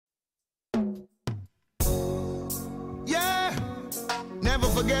Yeah, never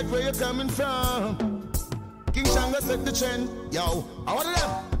forget where you're coming from. Kingston will set the trend. Yo, I want them.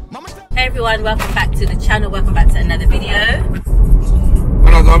 Hey everyone, welcome back to the channel. Welcome back to another video.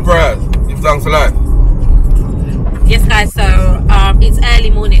 When I come prayers, give thanks for life. Yes guys, so it's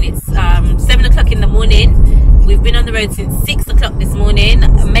early morning. It's 7 o'clock in the morning. We've been on the road since 6 o'clock this morning,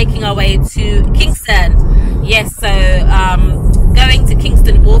 making our way to Kingston. Yes, so going to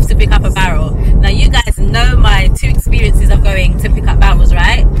Kingston Wharf to pick up a barrel. Now you guys know my two experiences of going to pick up barrels,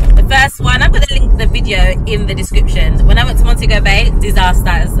 right? The first one, I'm going to link the video in the description. When I went to Montego Bay, disaster,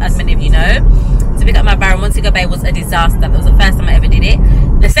 as many of you know. To pick up my barrel, Montego Bay was a disaster. That was the first time I ever did it.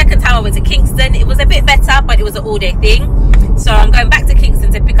 The second time I went to Kingston, it was a bit better, but it was an all-day thing. So I'm going back to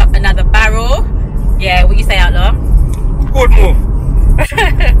Kingston to pick up another barrel. Yeah, what you say, Outlaw? Good move.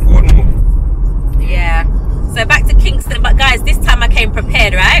 Good move. Yeah. So back to Kingston, but guys, this time I came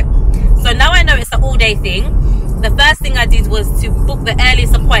prepared, right? So now I know it's an all-day thing. The first thing I did was to book the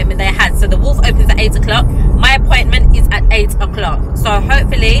earliest appointment they had. So the Wharf opens at 8 o'clock. My appointment is at 8 o'clock. So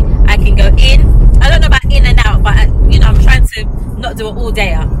hopefully I can go in. I don't know about in and out, but you know, I'm trying to not do it all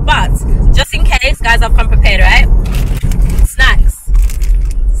day. But just in case, guys, I've come prepared, right? Snacks.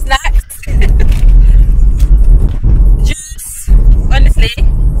 Snacks. Juice, honestly.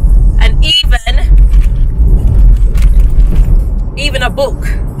 And even a book.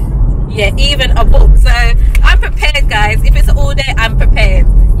 Yeah, even a book. So I'm prepared, guys. If it's all day, I'm prepared.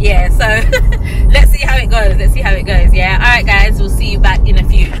 Yeah, so let's see how it goes. Let's see how it goes. Yeah, all right guys, we'll see you back in a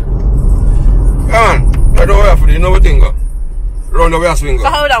few. Come on, I don't worry for you know what thing go. Round the way I swing go. So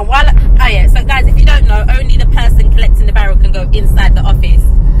hold on, so guys, if you don't know, only the person collecting the barrel can go inside the office.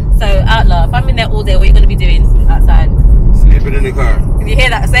 So Outlaw, if I'm in there all day, what are you going to be doing outside? Sleeping in the car. Did you hear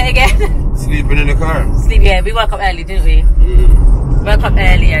that? Say it again. Sleeping in the car. Sleep, yeah, we woke up early, didn't we? Woke up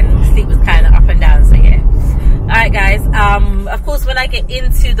early and sleep was kind of up and down, so yeah. Alright guys, of course when I get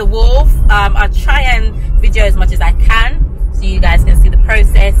into the Wharf, I'll try and video as much as I can so you guys can see the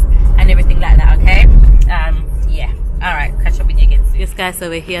process and everything like that, okay? Yeah, alright, catch up with you again soon. Yes guys, so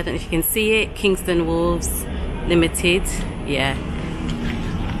we're here, I don't know if you can see it, Kingston Wharves Limited, yeah.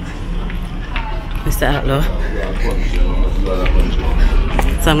 Mr. Outlaw.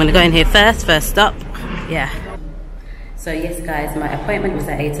 So I'm going to go in here first stop, yeah. So yes guys, my appointment was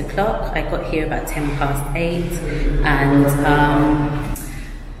at 8 o'clock. I got here about 10 past 8 and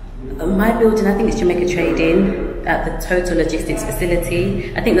my building, I think it's Jamaica Trading at the Total Logistics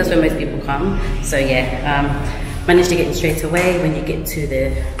Facility. I think that's where most people come. So yeah, managed to get in straight away. When you get to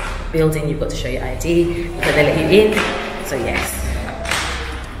the building, you've got to show your ID before they let you in. So yes.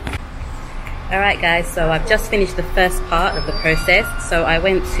 Alright guys, so I've just finished the first part of the process. So I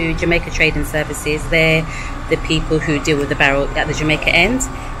went to Jamaica Trading Services. They're the people who deal with the barrel at the Jamaica end.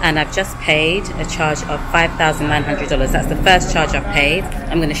 And I've just paid a charge of $5,900. That's the first charge I've paid.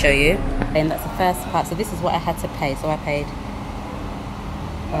 I'm going to show you. And that's the first part. So this is what I had to pay. So I paid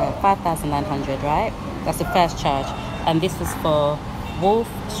 $5,900, right? That's the first charge. And this was for Wharf,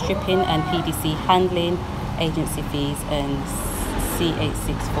 stripping and PDC handling, agency fees and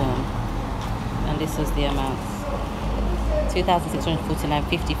C86 form. And this was the amount,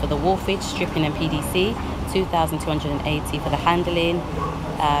 $2,649.50 for the wharfage, stripping and PDC, $2,280 for the handling,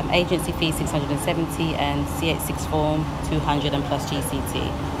 agency fee $670 and C86 form $200 and plus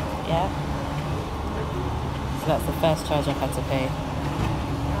GCT. Yeah, so that's the first charge I've had to pay.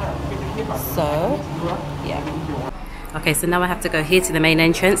 So yeah, okay, so now I have to go here to the main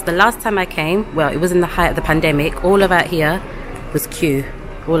entrance. The last time I came, well, it was in the height of the pandemic, all about here was queue,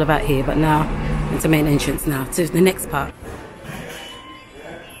 all about here, but now it's the main entrance now to the next part.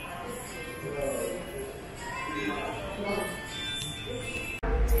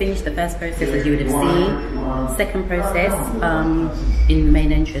 Finished the first process as you would have seen. Second process, in the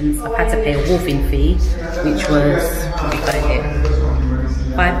main entrance, I've had to pay a wharfing fee, which was, we got it here,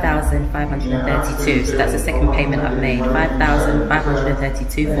 $5,532. So that's the second payment I've made,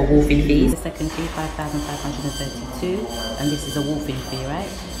 $5,532 for wharfing fees. The second fee, $5,532, and this is a wharfing fee, right?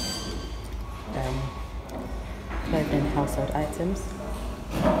 Clothing and household items.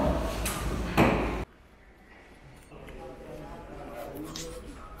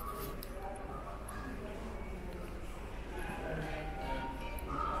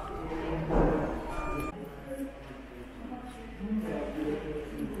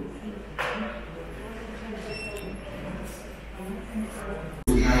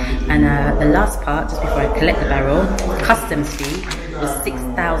 And the last part, just before I collect the barrel, customs fee was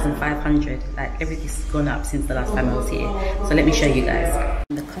 $6,500. Like, everything's gone up since the last time I was here. So let me show you guys.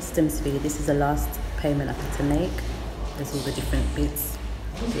 The customs fee, this is the last payment I had to make. There's all the different bits.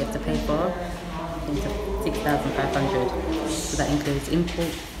 that you have to pay for, into 6,500. So that includes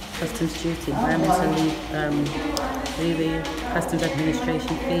import, customs duty, environmental levy, customs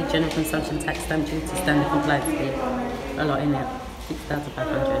administration fee, general consumption tax, stamp duty, standard compliance fee. A lot in there.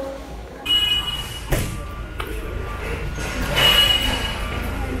 6,500.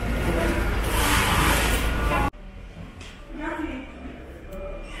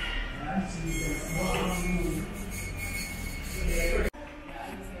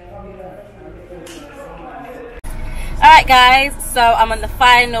 Alright guys, so I'm on the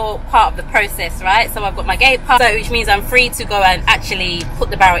final part of the process, right? So I've got my gate pass, so which means I'm free to go and actually put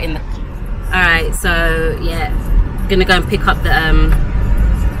the barrel in the... Alright, so yeah, gonna go and pick up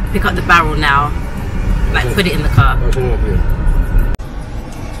the barrel now, like put it in the car.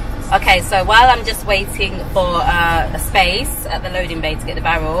 Okay, so while I'm just waiting for a space at the loading bay to get the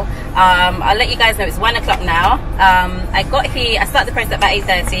barrel, I'll let you guys know it's 1 o'clock now. I got here, I started the process at about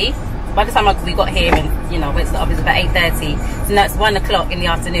 8:30. By the time we got here and, you know, went to the office about 8:30, so now it's 1 o'clock in the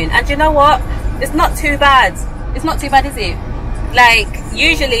afternoon. And you know what? It's not too bad. It's not too bad, is it? Like,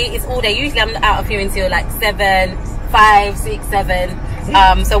 usually it's all day. Usually I'm not out of here until like 7, 5, 6,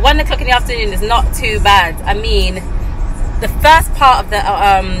 7. So 1 o'clock in the afternoon is not too bad. I mean, the first part of the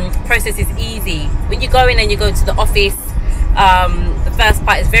process is easy. When you go in and you go to the office, the first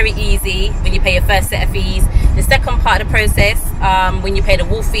part is very easy when you pay your first set of fees. The second part of the process, when you pay the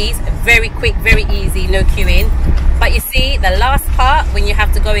Wharf fees, very quick, very easy, no queuing. But you see, the last part, when you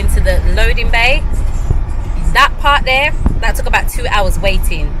have to go into the loading bay, that part there, that took about 2 hours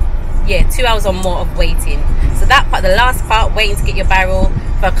waiting. Yeah, 2 hours or more of waiting. So that part, the last part, waiting to get your barrel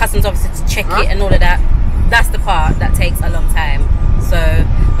for a customs officer to check it and all of that, that's the part that takes a long time. So,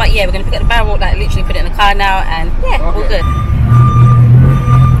 but yeah, we're gonna pick up the barrel, like literally put it in the car now, and yeah, all good.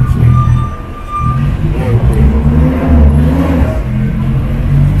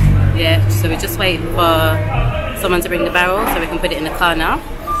 Yeah, so we're just waiting for someone to bring the barrel so we can put it in the car now.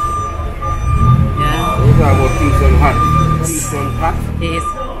 Yeah. Kingston hot. Kingston hot.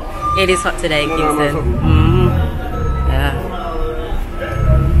 It is hot today in Kingston. Yeah.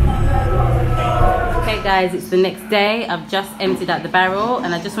 Okay guys, it's the next day. I've just emptied out the barrel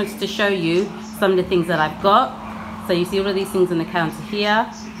and I just wanted to show you some of the things that I've got. So you see all of these things on the counter here,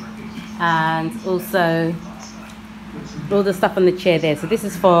 and also all the stuff on the chair there. So this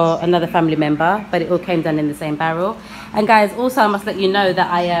is for another family member, but it all came done in the same barrel. And guys, also I must let you know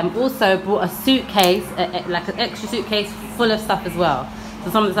that I also brought a suitcase, like an extra suitcase full of stuff as well.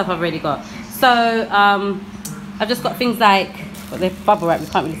 So some of the stuff I've already got. So I've just got things like, well, they're bubble wrap, you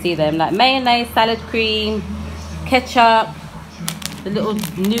can't really see them, like mayonnaise, salad cream, ketchup, the little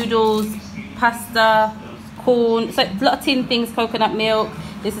noodles, pasta, corn, so a lot of tin things, coconut milk.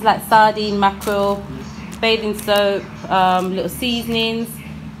 This is like sardine, mackerel, bathing soap, little seasonings,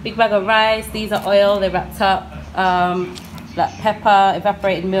 big bag of rice. These are oil, they're wrapped up, like pepper,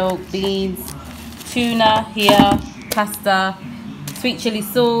 evaporated milk, beans, tuna here, pasta, sweet chili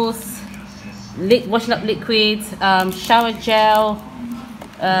sauce, washing up liquid, shower gel,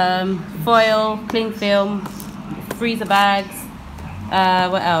 foil, cling film, freezer bags,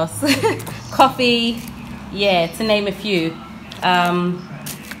 what else? Coffee, yeah, to name a few.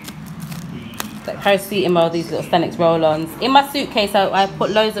 Like paracetamol, these little Stanex roll-ons. In my suitcase, I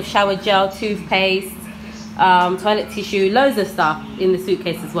put loads of shower gel, toothpaste, toilet tissue, loads of stuff in the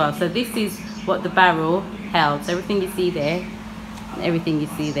suitcase as well. So this is what the barrel held. So everything you see there, everything you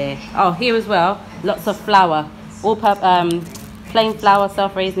see there. Oh, here as well, lots of flour, all plain flour,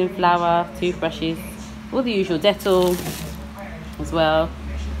 self-raising flour, toothbrushes, all the usual, Dettol as well.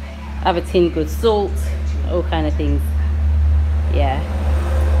 I have a tin good salt, all kind of things. Yeah,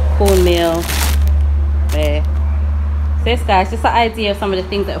 cornmeal there. So this guys, just an idea of some of the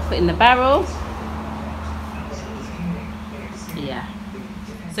things that are put in the barrel. Yeah.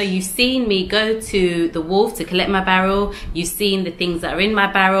 So you've seen me go to the Wharf to collect my barrel. You've seen the things that are in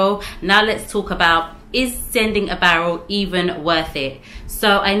my barrel. Now let's talk about, is sending a barrel even worth it?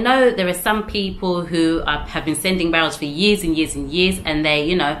 So I know there are some people who have been sending barrels for years and years and years, and they,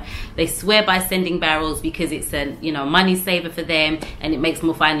 you know, they swear by sending barrels because it's a, you know, money saver for them and it makes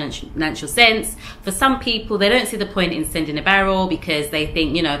more financial sense. For some people, they don't see the point in sending a barrel because they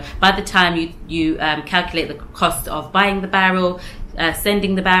think, you know, by the time you calculate the cost of buying the barrel,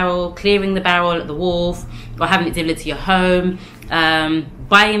 sending the barrel, clearing the barrel at the Wharf, or having it delivered to your home,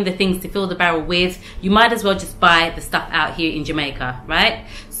 buying the things to fill the barrel with, you might as well just buy the stuff out here in Jamaica, right?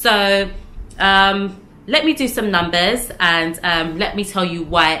 So let me do some numbers and let me tell you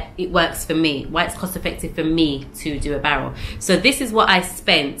why it works for me, why it's cost effective for me to do a barrel. So this is what I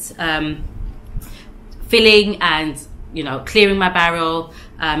spent filling and, you know, clearing my barrel,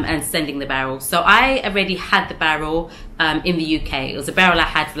 and sending the barrel. So I already had the barrel in the UK. It was a barrel I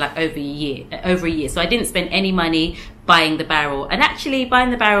had for like over a year. So I didn't spend any money buying the barrel. And actually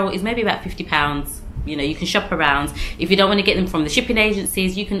buying the barrel is maybe about £50. You know, you can shop around. If you don't want to get them from the shipping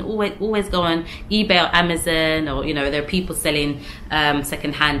agencies, you can always go on eBay or Amazon, or, you know, there are people selling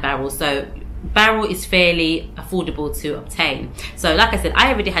second-hand barrels. So barrel is fairly affordable to obtain. So like I said,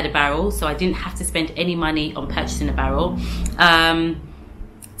 I already had a barrel, so I didn't have to spend any money on purchasing a barrel.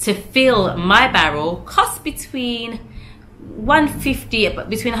 To fill my barrel cost between £150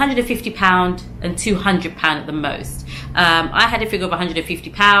 and £200 at the most. I had a figure of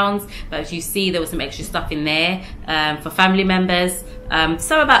 £150, but as you see, there was some extra stuff in there for family members.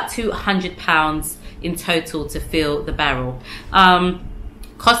 So about £200 in total to fill the barrel.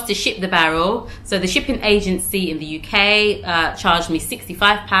 Cost to ship the barrel. So the shipping agency in the UK charged me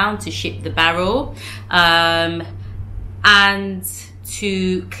 £65 to ship the barrel. And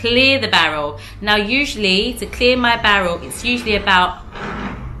to clear the barrel. Now usually to clear my barrel, it's usually about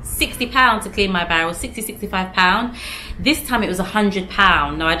 £60 to clear my barrel, £65. This time it was £100.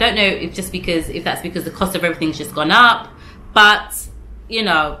 Now I don't know if that's because the cost of everything's just gone up, but you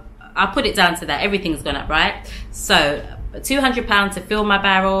know, I'll put it down to that. Everything's gone up, right? So £200 to fill my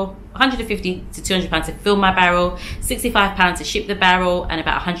barrel, £150 to £200 to fill my barrel, £65 to ship the barrel, and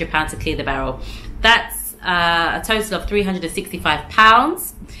about £100 to clear the barrel. That's a total of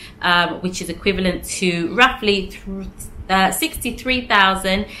 £365, which is equivalent to roughly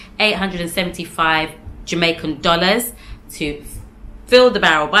 63,875 Jamaican dollars to fill the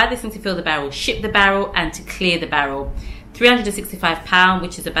barrel, buy this thing to fill the barrel, ship the barrel, and to clear the barrel. £365,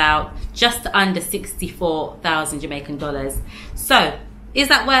 which is about just under 64,000 Jamaican dollars. So is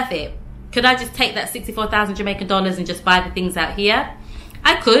that worth it? Could I just take that 64,000 Jamaican dollars and just buy the things out here?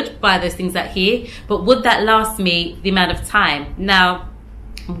 I could buy those things out here, but would that last me the amount of time? Now,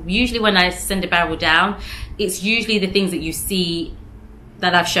 usually when I send a barrel down, it's usually the things that you see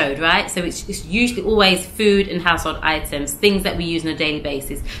that I've showed, right? So it's usually always food and household items, things that we use on a daily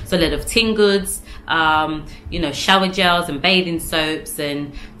basis. So a lot of tin goods, you know, shower gels and bathing soaps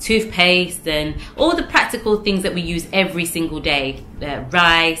and toothpaste and all the practical things that we use every single day.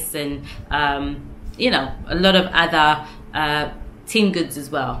 Rice and, you know, a lot of other tin goods as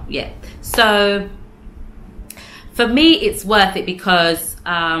well. Yeah. So for me, it's worth it because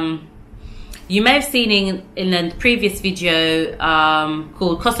you may have seen in a previous video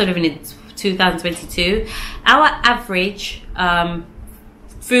called Cost of Living in 2022, our average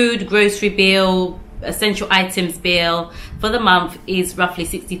food, grocery bill, essential items bill for the month is roughly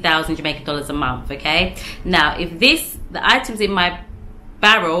 60,000 Jamaican dollars a month. Okay. Now, if the items in my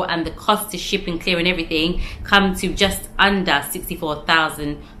barrel and the cost to ship and clear and everything come to just under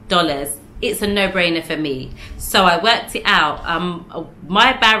 $64,000, it's a no-brainer for me. So I worked it out.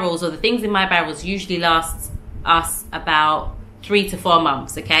 My barrels, or the things in my barrels, usually last us about 3 to 4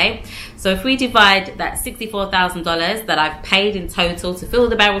 months. Okay, so if we divide that $64,000 that I've paid in total to fill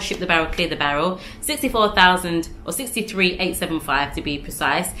the barrel, ship the barrel, clear the barrel, 64,000 or 63,875 to be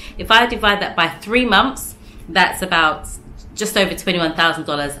precise. If I divide that by 3 months, that's about just over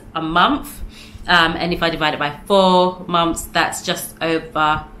 $21,000 a month, and if I divide it by 4 months, that's just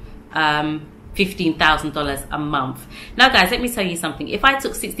over $15,000 a month. Now guys, let me tell you something. If I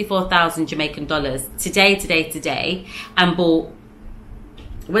took 64,000 Jamaican dollars today and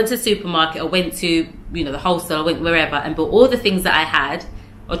went to the supermarket or went to, you know, the wholesale, or went wherever and bought all the things that I had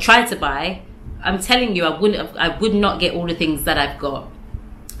or tried to buy, I'm telling you, I would not get all the things that I've got.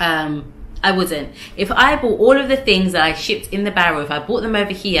 I wouldn't. If I bought all of the things that I shipped in the barrel, if I bought them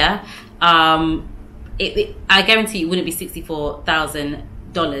over here, I guarantee it wouldn't be $64,000.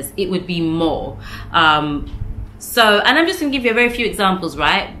 It would be more. So, and I'm just going to give you a very few examples,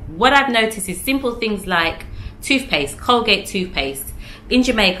 right? What I've noticed is simple things like toothpaste, Colgate toothpaste. In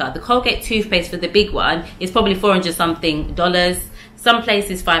Jamaica, the Colgate toothpaste for the big one is probably $400 something. Some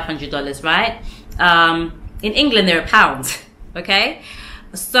places $500, right? In England, they're £1. Okay.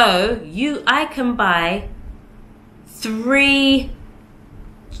 So I can buy 3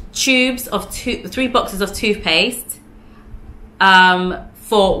 boxes of toothpaste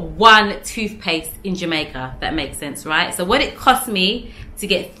for 1 toothpaste in Jamaica. That makes sense, right? So what it cost me to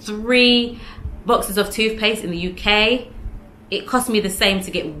get 3 boxes of toothpaste in the UK, it cost me the same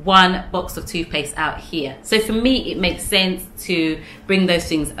to get 1 box of toothpaste out here. So for me, it makes sense to bring those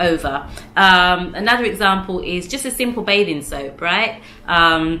things over. Another example is just a simple bathing soap, right?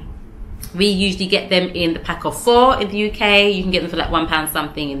 We usually get them in the pack of 4 in the UK. You can get them for like £1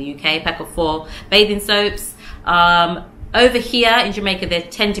 something in the UK, pack of 4 bathing soaps. Over here in Jamaica, they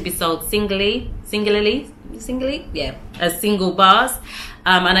tend to be sold singly. as single bars.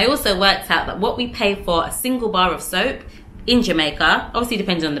 And I also worked out that what we pay for a single bar of soap in Jamaica, obviously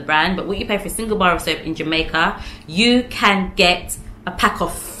depends on the brand, but what you pay for a single bar of soap in Jamaica, you can get a pack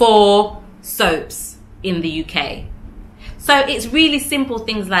of 4 soaps in the UK. So it's really simple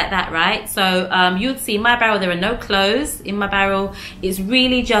things like that, right? So you'd see my barrel, there are no clothes in my barrel. It's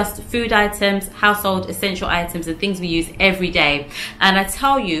really just food items, household essential items, and things we use every day. And I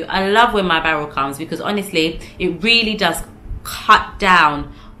tell you, I love when my barrel comes, because honestly, it really does cut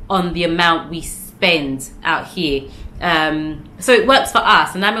down on the amount we spend out here. So it works for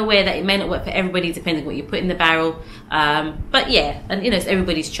us, and I'm aware that it may not work for everybody depending on what you put in the barrel, but yeah, and you know, it's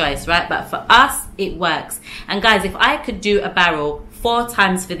everybody's choice, right? But for us, it works. And guys, if I could do a barrel 4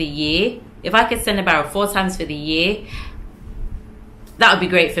 times for the year, if I could send a barrel 4 times for the year, that would be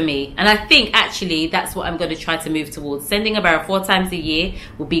great for me. And I think actually that's what I'm going to try to move towards. Sending a barrel 4 times a year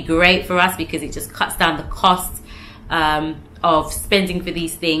will be great for us, because it just cuts down the cost of spending for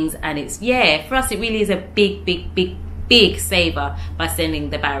these things. And it's, yeah, for us it really is a big saver by sending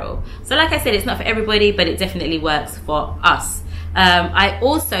the barrel. So like I said, it's not for everybody, but it definitely works for us. I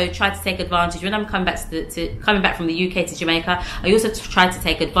also try to take advantage when I'm coming back from the UK to Jamaica. I also try to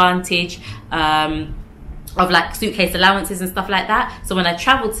take advantage of like suitcase allowances and stuff like that. So when I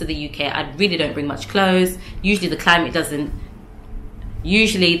travel to the UK, I really don't bring much clothes. Usually the climate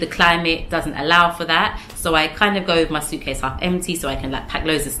doesn't allow for that, so I kind of go with my suitcase half empty, so I can like pack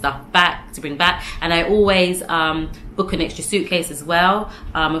loads of stuff back to bring back. And I always book an extra suitcase as well.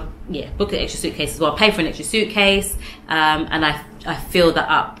 Book an extra suitcase as well, pay for an extra suitcase, and I fill that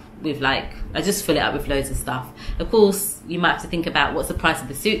up with I just fill it up with loads of stuff. Of course, you might have to think about what's the price of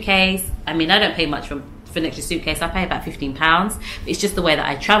the suitcase. I mean, I don't pay much for an extra suitcase. I pay about £15. It's just the way that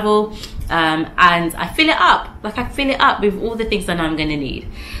I travel, and I fill it up. I fill it up with all the things I know I'm going to need.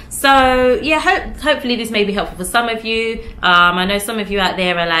 So yeah, hopefully this may be helpful for some of you. I know some of you out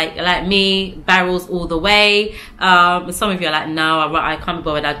there are like me, barrels all the way. Some of you are like, no, I can't be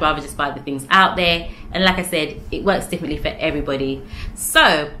bothered. I'd rather just buy the things out there. And like I said, it works differently for everybody.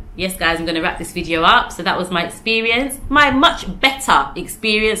 So yes guys, I'm going to wrap this video up. So that was my experience, my much better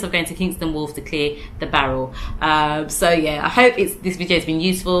experience of going to Kingston Wharf to clear the barrel. So yeah, I hope this video has been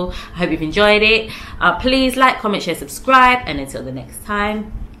useful. I hope you've enjoyed it. Please like, comment, share, subscribe, and until the next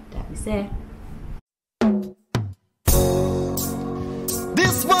time, that we say.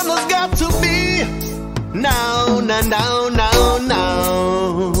 This one has got to be now.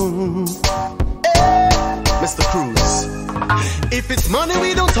 Mr. Cruz, if it's money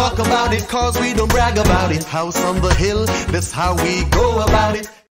we don't talk about it, cause we don't brag about it. House on the hill, that's how we go about it.